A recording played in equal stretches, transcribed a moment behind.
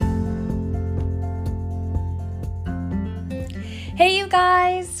Hey you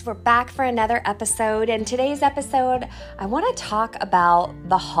guys, we're back for another episode. In today's episode, I want to talk about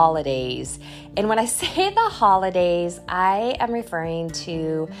the holidays. And when I say the holidays, I am referring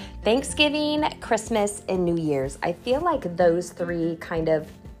to Thanksgiving, Christmas, and New Year's. I feel like those three kind of,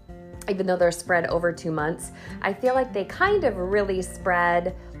 even though they're spread over 2 months, I feel like they kind of really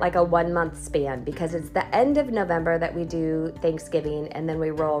spread like a 1 month span because it's the end of November that we do Thanksgiving and then we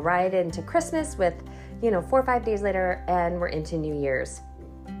roll right into Christmas with 4 or 5 days later, and we're into New Year's.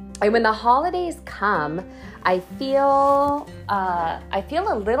 And when the holidays come, I feel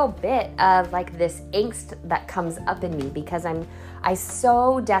a little bit of like this angst that comes up in me because I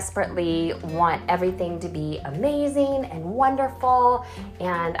so desperately want everything to be amazing and wonderful,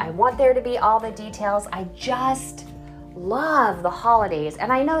 and I want there to be all the details. I just love the holidays,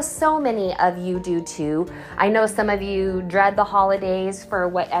 and I know so many of you do too. I know some of you dread the holidays for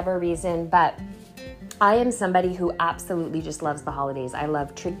whatever reason, but I am somebody who absolutely just loves the holidays. I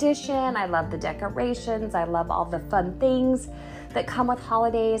love tradition. I love the decorations. I love all the fun things that come with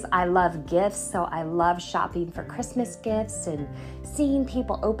holidays. I love gifts, so I love shopping for Christmas gifts and seeing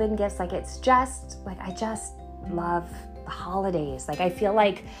people open gifts. Like it's just, like I just love the holidays. Like I feel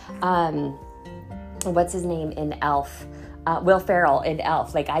like, what's his name in Elf? Will Ferrell in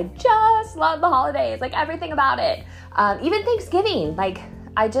Elf. Like I just love the holidays, like everything about it. Even Thanksgiving, like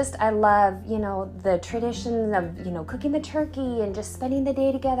I love, the traditions of, cooking the turkey and just spending the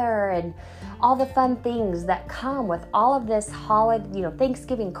day together and all the fun things that come with all of this holiday,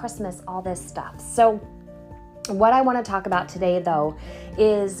 Thanksgiving, Christmas, all this stuff. So what I want to talk about today, though,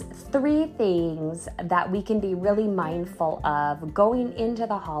 is 3 things that we can be really mindful of going into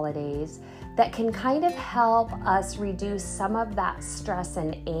the holidays that can kind of help us reduce some of that stress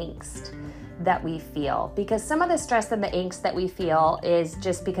and angst that we feel, because some of the stress and the angst that we feel is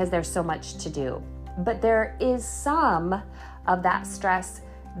just because there's so much to do. But there is some of that stress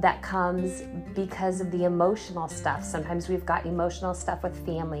that comes because of the emotional stuff. Sometimes we've got emotional stuff with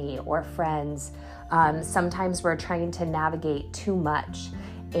family or friends. Sometimes we're trying to navigate too much,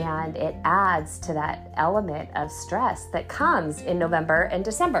 and it adds to that element of stress that comes in November and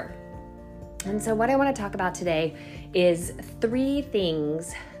December. And so what I want to talk about today is 3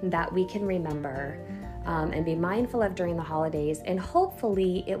 things that we can remember and be mindful of during the holidays, and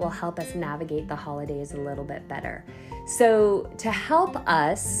hopefully it will help us navigate the holidays a little bit better. So to help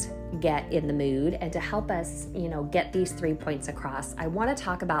us get in the mood and to help us, get these 3 points across, I want to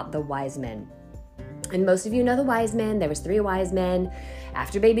talk about the wise men. And most of you know the wise men. There was 3 wise men.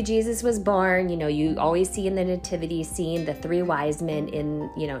 After baby Jesus was born, you always see in the nativity scene the 3 wise men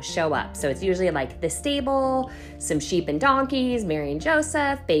show up. So it's usually like the stable, some sheep and donkeys, Mary and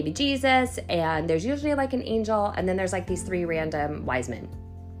Joseph, baby Jesus, and there's usually like an angel, and then there's like these 3 random wise men.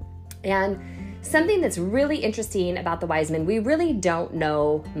 And something that's really interesting about the wise men, we really don't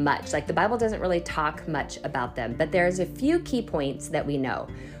know much. Like the Bible doesn't really talk much about them, but there's a few key points that we know.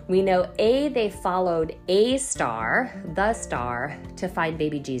 We know they followed a star, the star, to find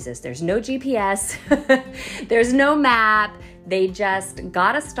baby Jesus. There's no GPS, there's no map. They just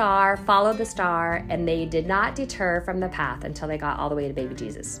got a star, followed the star, and they did not deter from the path until they got all the way to baby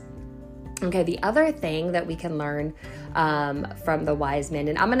Jesus. Okay, the other thing that we can learn from the wise men,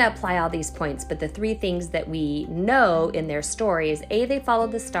 and I'm going to apply all these points, but the 3 things that we know in their story is A, they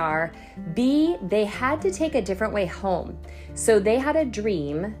followed the star, B, they had to take a different way home. So they had a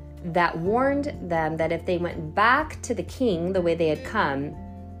dream that warned them that if they went back to the king the way they had come,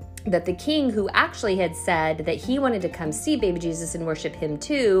 that the king, who actually had said that he wanted to come see baby Jesus and worship him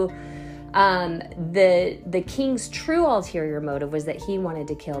too, the king's true ulterior motive was that he wanted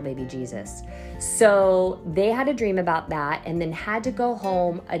to kill baby Jesus. So they had a dream about that and then had to go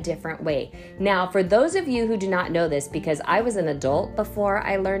home a different way. Now, for those of you who do not know this, because I was an adult before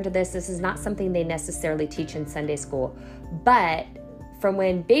I learned this is not something they necessarily teach in Sunday school, but from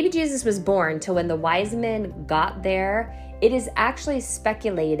when baby Jesus was born to when the wise men got there, it is actually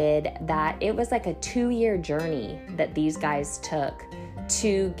speculated that it was like a 2-year journey that these guys took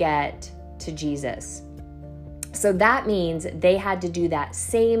to get to Jesus. So that means they had to do that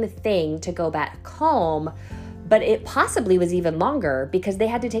same thing to go back home, but it possibly was even longer because they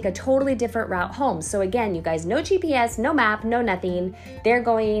had to take a totally different route home. So again, you guys, no GPS, no map, no nothing. They're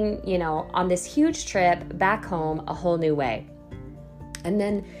going, on this huge trip back home a whole new way. And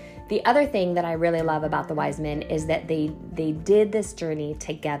then the other thing that I really love about the wise men is that they did this journey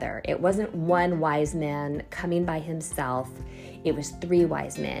together. It wasn't one wise man coming by himself. It was 3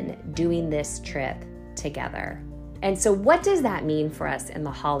 wise men doing this trip together. And so what does that mean for us in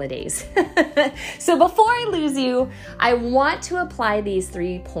the holidays? So before I lose you, I want to apply these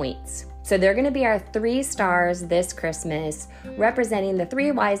 3 points. So they're going to be our 3 stars this Christmas, representing the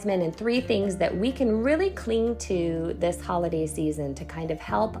 3 wise men and 3 things that we can really cling to this holiday season to kind of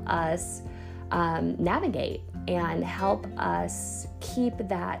help us navigate and help us keep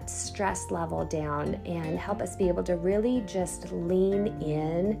that stress level down and help us be able to really just lean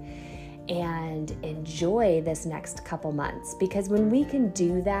in and enjoy this next couple months. Because when we can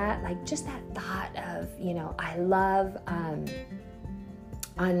do that, like just that thought of, I love on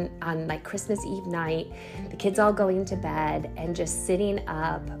like Christmas Eve night, the kids all going to bed and just sitting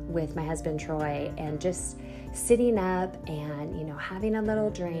up with my husband Troy and just sitting up and having a little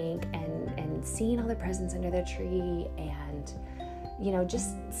drink and seeing all the presents under the tree and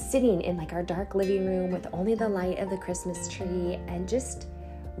just sitting in like our dark living room with only the light of the Christmas tree and just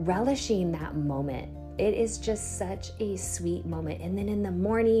relishing that moment. It is just such a sweet moment. And then in the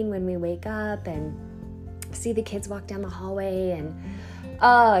morning when we wake up and see the kids walk down the hallway and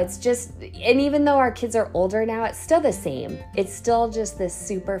it's just, and even though our kids are older now, it's still the same. It's still just this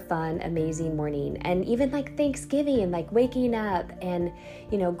super fun, amazing morning. And even like Thanksgiving, like waking up and,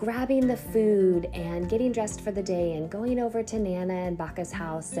 grabbing the food and getting dressed for the day and going over to Nana and Baka's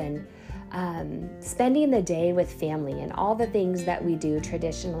house and spending the day with family and all the things that we do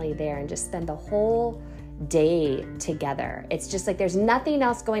traditionally there and just spend the whole day together. It's just like there's nothing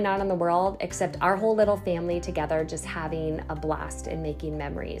else going on in the world except our whole little family together just having a blast and making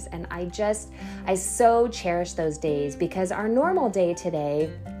memories. And I so cherish those days because our normal day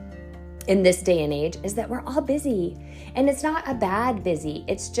today in this day and age is that we're all busy. And it's not a bad busy.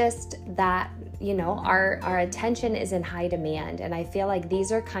 It's just that our attention is in high demand. And I feel like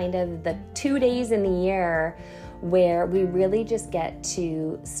these are kind of the 2 days in the year where we really just get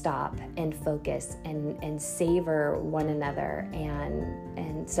to stop and focus and savor one another.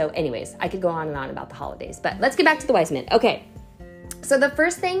 And so anyways, I could go on and on about the holidays, but let's get back to the wise men. Okay. So the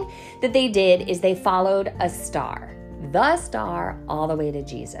first thing that they did is they followed the star all the way to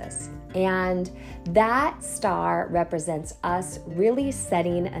Jesus. And that star represents us really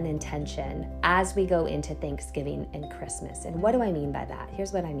setting an intention as we go into Thanksgiving and Christmas. And what do I mean by that?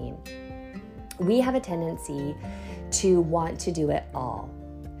 Here's what I mean. We have a tendency to want to do it all.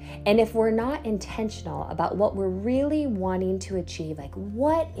 And if we're not intentional about what we're really wanting to achieve, like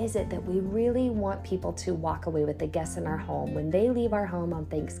what is it that we really want people to walk away with, the guests in our home, when they leave our home on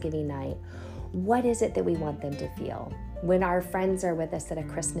Thanksgiving night, what is it that we want them to feel? When our friends are with us at a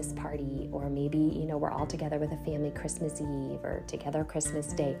Christmas party, or maybe, we're all together with a family Christmas Eve or together Christmas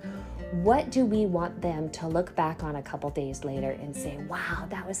Day, what do we want them to look back on a couple days later and say, wow,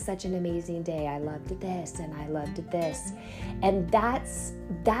 that was such an amazing day. I loved this and I loved this. And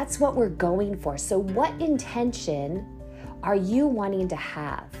that's what we're going for. So what intention are you wanting to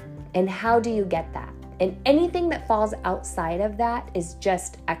have? And how do you get that? And anything that falls outside of that is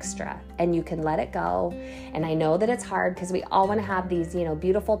just extra, and you can let it go. And I know that it's hard because we all want to have these,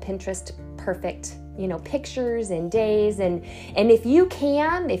 beautiful Pinterest perfect, pictures and days. And if you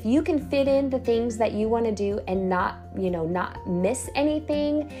can fit in the things that you want to do and not miss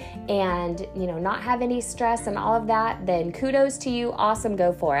anything and, not have any stress and all of that, then kudos to you. Awesome.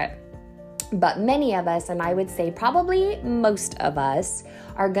 Go for it. But many of us, and I would say probably most of us,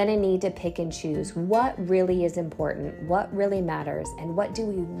 are going to need to pick and choose what really is important, what really matters, and what do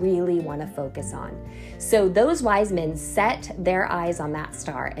we really want to focus on. So those wise men set their eyes on that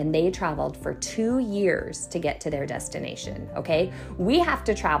star, and they traveled for 2 years to get to their destination, okay? We have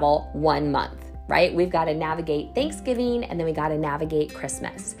to travel 1 month. Right? We've got to navigate Thanksgiving and then we got to navigate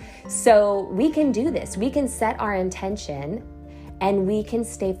Christmas. So we can do this. We can set our intention and we can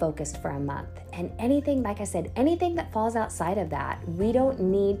stay focused for a month. And anything, like I said, anything that falls outside of that, we don't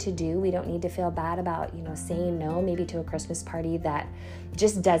need to do. We don't need to feel bad about, saying no, maybe to a Christmas party that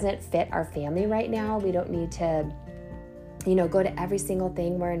just doesn't fit our family right now. We don't need to, go to every single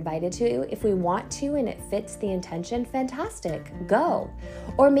thing we're invited to. If we want to and it fits the intention, fantastic, go.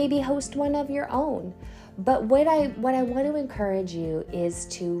 Or maybe host one of your own. But what I want to encourage you is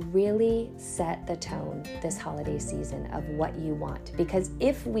to really set the tone this holiday season of what you want. Because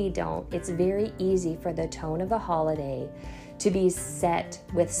if we don't, it's very easy for the tone of a holiday to be set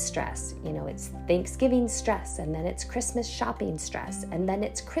with stress. It's Thanksgiving stress, and then it's Christmas shopping stress, and then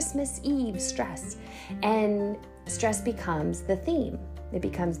it's Christmas Eve stress. And stress becomes the theme. It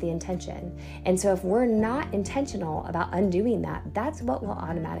becomes the intention. And so if we're not intentional about undoing that, that's what will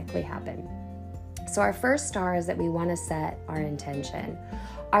automatically happen. So our first star is that we want to set our intention.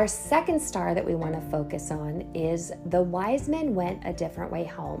 Our second star that we want to focus on is the wise men went a different way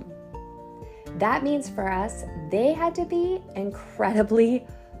home. That means for us, they had to be incredibly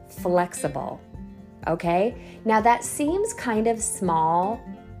flexible. Okay? Now that seems kind of small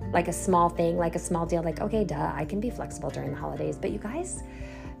like a small thing, like a small deal, like, okay, duh, I can be flexible during the holidays. But you guys,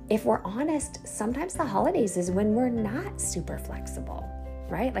 if we're honest, sometimes the holidays is when we're not super flexible,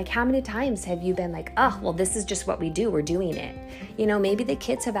 right? Like how many times have you been like, oh, well, this is just what we do. We're doing it. You know, maybe the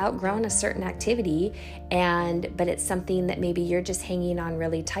kids have outgrown a certain activity but it's something that maybe you're just hanging on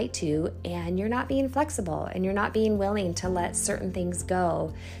really tight to, and you're not being flexible and you're not being willing to let certain things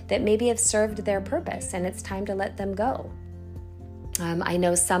go that maybe have served their purpose, and it's time to let them go. I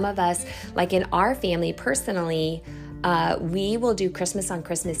know some of us, like in our family personally, we will do Christmas on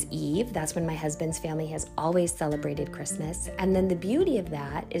Christmas Eve. That's when my husband's family has always celebrated Christmas. And then the beauty of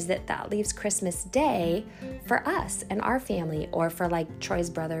that is that leaves Christmas Day for us and our family, or for like Troy's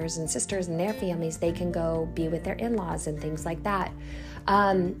brothers and sisters and their families, they can go be with their in-laws and things like that.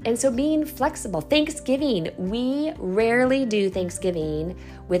 And so being flexible. Thanksgiving, we rarely do Thanksgiving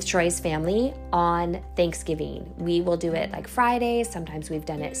with Troy's family on Thanksgiving. We will do it like Friday. Sometimes we've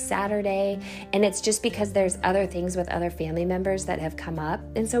done it Saturday. And it's just because there's other things with other family members that have come up.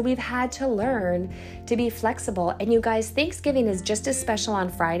 And so we've had to learn to be flexible. And you guys, Thanksgiving is just as special on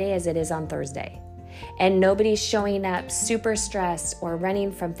Friday as it is on Thursday. And nobody's showing up super stressed or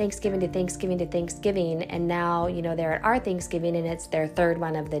running from Thanksgiving to Thanksgiving to Thanksgiving. And now, you know, they're at our Thanksgiving and it's their third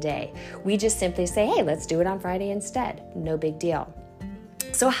one of the day. We just simply say, hey, let's do it on Friday instead. No big deal.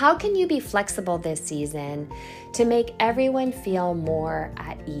 So how can you be flexible this season to make everyone feel more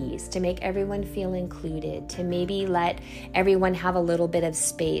at ease, to make everyone feel included, to maybe let everyone have a little bit of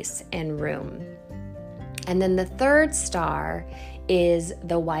space and room? And then the third star is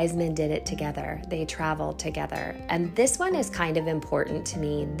the wise men did it together. They traveled together. And this one is kind of important to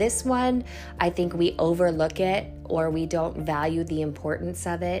me. This one, I think we overlook it, or we don't value the importance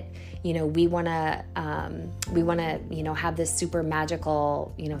of it. You know, we want to, you know, have this super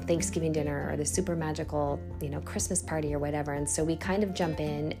magical, you know, Thanksgiving dinner or the super magical, you know, Christmas party or whatever. And so we kind of jump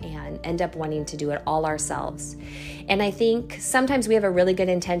in and end up wanting to do it all ourselves. And I think sometimes we have a really good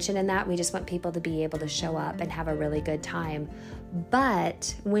intention in that. We just want people to be able to show up and have a really good time.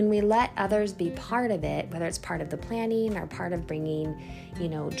 But when we let others be part of it, whether it's part of the planning or part of bringing, you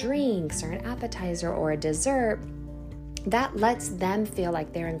know, drinks or an appetizer or a dessert, that lets them feel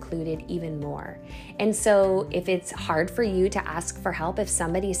like they're included even more. And so if it's hard for you to ask for help, if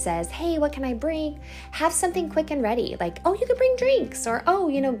somebody says, hey, what can I bring? Have something quick and ready. Like, oh, you could bring drinks, or, oh,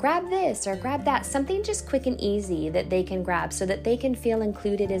 you know, grab this or grab that. Something just quick and easy that they can grab so that they can feel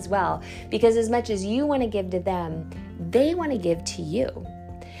included as well. Because as much as you want to give to them, they want to give to you.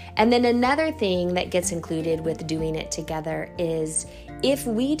 And then another thing that gets included with doing it together is if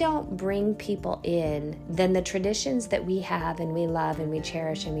we don't bring people in, then the traditions that we have and we love and we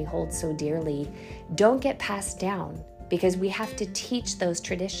cherish and we hold so dearly don't get passed down, because we have to teach those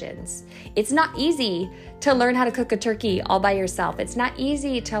traditions. It's not easy to learn how to cook a turkey all by yourself. It's not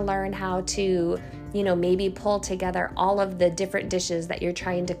easy to learn how to, you know, maybe pull together all of the different dishes that you're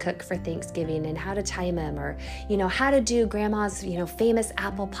trying to cook for Thanksgiving and how to time them, or, you know, how to do grandma's, you know, famous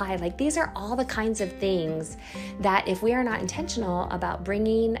apple pie. Like, these are all the kinds of things that if we are not intentional about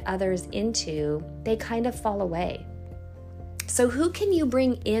bringing others into, they kind of fall away. So who can you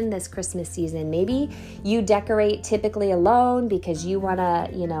bring in this Christmas season? Maybe you decorate typically alone because you want to,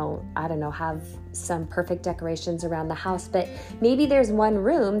 you know, I don't know, have some perfect decorations around the house, but maybe there's one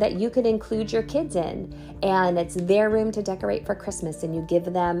room that you could include your kids in, and it's their room to decorate for Christmas, and you give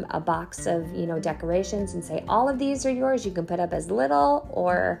them a box of, you know, decorations and say, all of these are yours. You can put up as little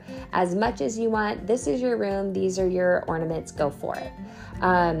or as much as you want. This is your room. These are your ornaments. Go for it.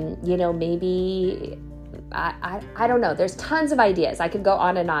 You know, maybe I don't know. There's tons of ideas. I could go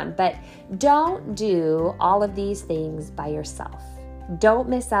on and on, but don't do all of these things by yourself. Don't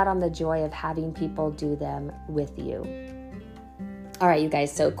miss out on the joy of having people do them with you. All right, you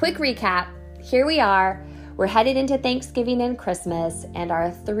guys. So quick recap. Here we are. We're headed into Thanksgiving and Christmas, and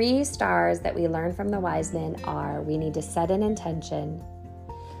our 3 stars that we learned from the wise men are: we need to set an intention,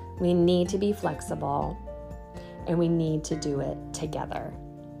 we need to be flexible, and we need to do it together.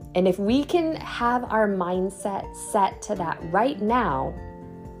 And if we can have our mindset set to that right now,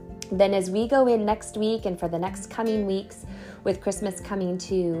 then as we go in next week and for the next coming weeks, with Christmas coming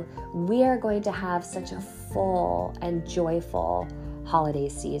too, we are going to have such a full and joyful holiday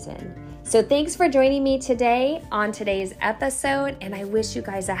season. So thanks for joining me today on today's episode, and I wish you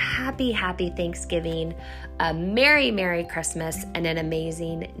guys a happy, happy Thanksgiving, a Merry, Merry Christmas, and an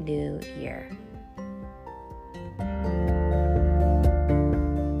amazing New Year.